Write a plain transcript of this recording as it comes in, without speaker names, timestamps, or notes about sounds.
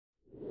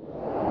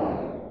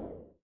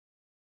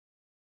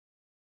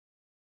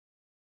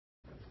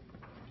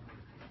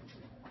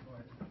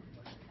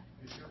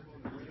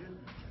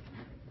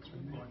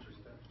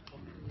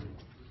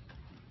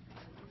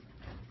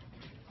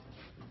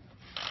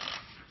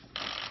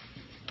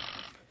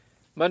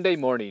Monday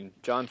morning,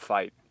 John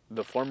Feit,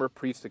 the former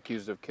priest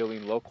accused of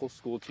killing local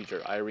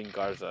schoolteacher Irene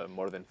Garza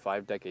more than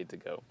 5 decades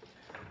ago,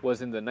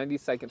 was in the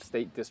 92nd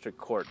State District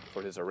Court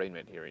for his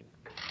arraignment hearing.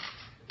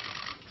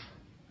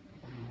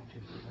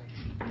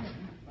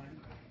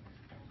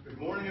 Good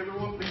morning,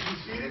 everyone. Please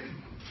be seated.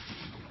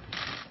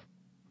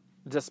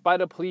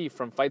 Despite a plea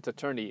from Feit's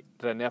attorney,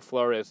 Rene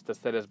Flores, to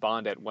set his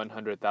bond at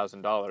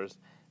 $100,000,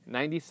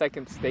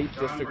 92nd State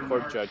District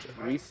Court Judge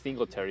Reese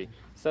Singletary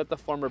set the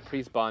former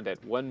priest bond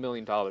at $1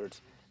 million,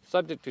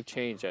 subject to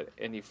change at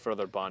any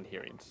further bond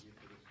hearings.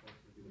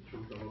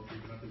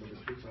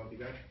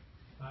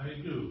 I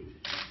do.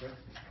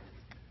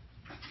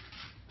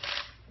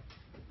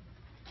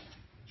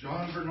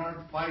 John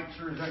Bernard Feit,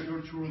 sir, is that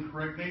your true and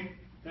correct name?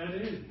 That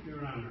is,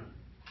 Your Honor.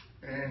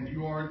 And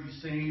you are the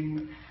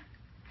same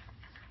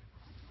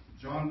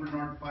John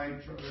Bernard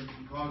Feit,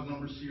 cause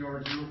number CR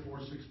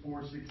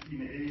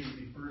 046416A,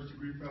 the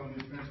first-degree felony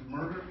offense of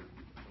murder?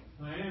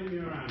 I am,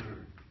 Your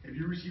Honor. Have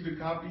you received a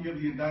copy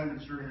of the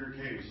indictment, sir, in your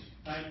case?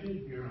 I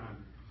did, Your Honor.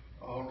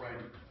 All right.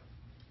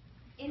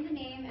 In the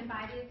name and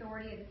by the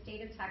authority of the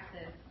State of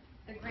Texas,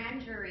 the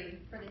grand jury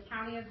for the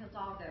County of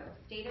Hidalgo,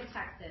 State of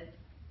Texas,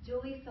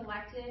 duly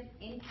selected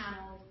in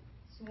panels,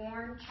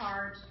 sworn,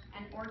 charged,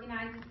 and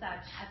organized as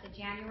such at the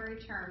January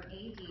term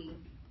AD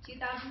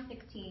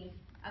 2016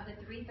 of the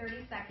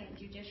 332nd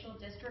Judicial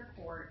District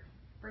Court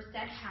for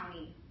said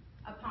county,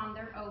 upon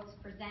their oaths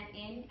present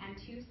in and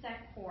to said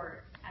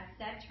court as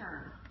said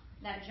term,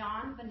 that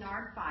John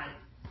Bernard Feit,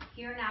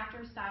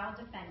 hereinafter style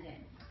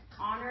defendant,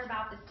 on or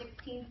about the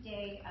 16th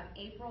day of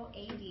April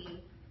AD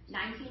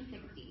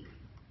 1960,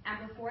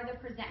 and before the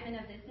presentment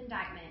of this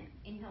indictment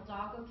in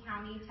Hidalgo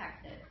County,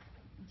 Texas,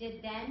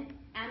 did then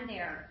and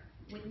there,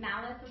 with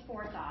malice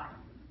aforethought,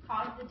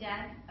 cause the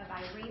death of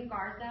Irene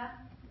Garza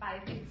by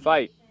asphyxiation.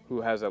 Feit, who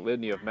has a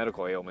litany of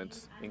medical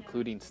ailments,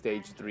 including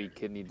stage 3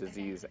 kidney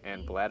disease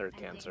and bladder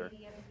cancer,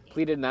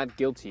 pleaded not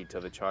guilty to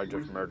the charge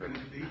of murder.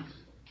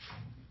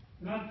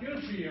 Not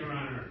guilty, Your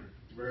Honor.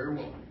 Very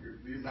well. Your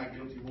plea is not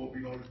guilty will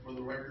be noted for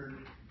the record.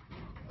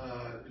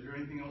 Is there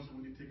anything else that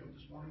we can take up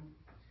this morning?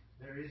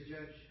 There is,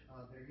 Judge.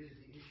 There is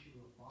the issue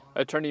of bond.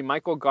 Attorney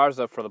Michael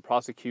Garza for the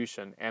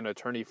prosecution and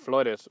Attorney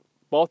Flores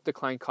both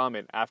declined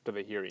comment after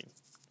the hearing.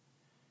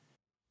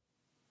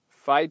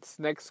 Feit's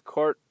next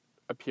court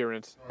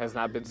appearance has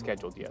not been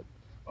scheduled yet.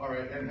 All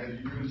right, and as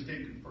you're going to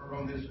stay confirmed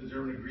on this, is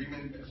there an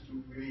agreement as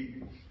to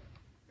any?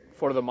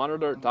 For the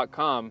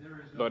monitor.com,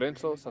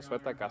 Lorenzo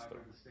Sazueta Castro.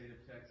 The State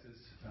of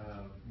Texas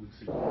would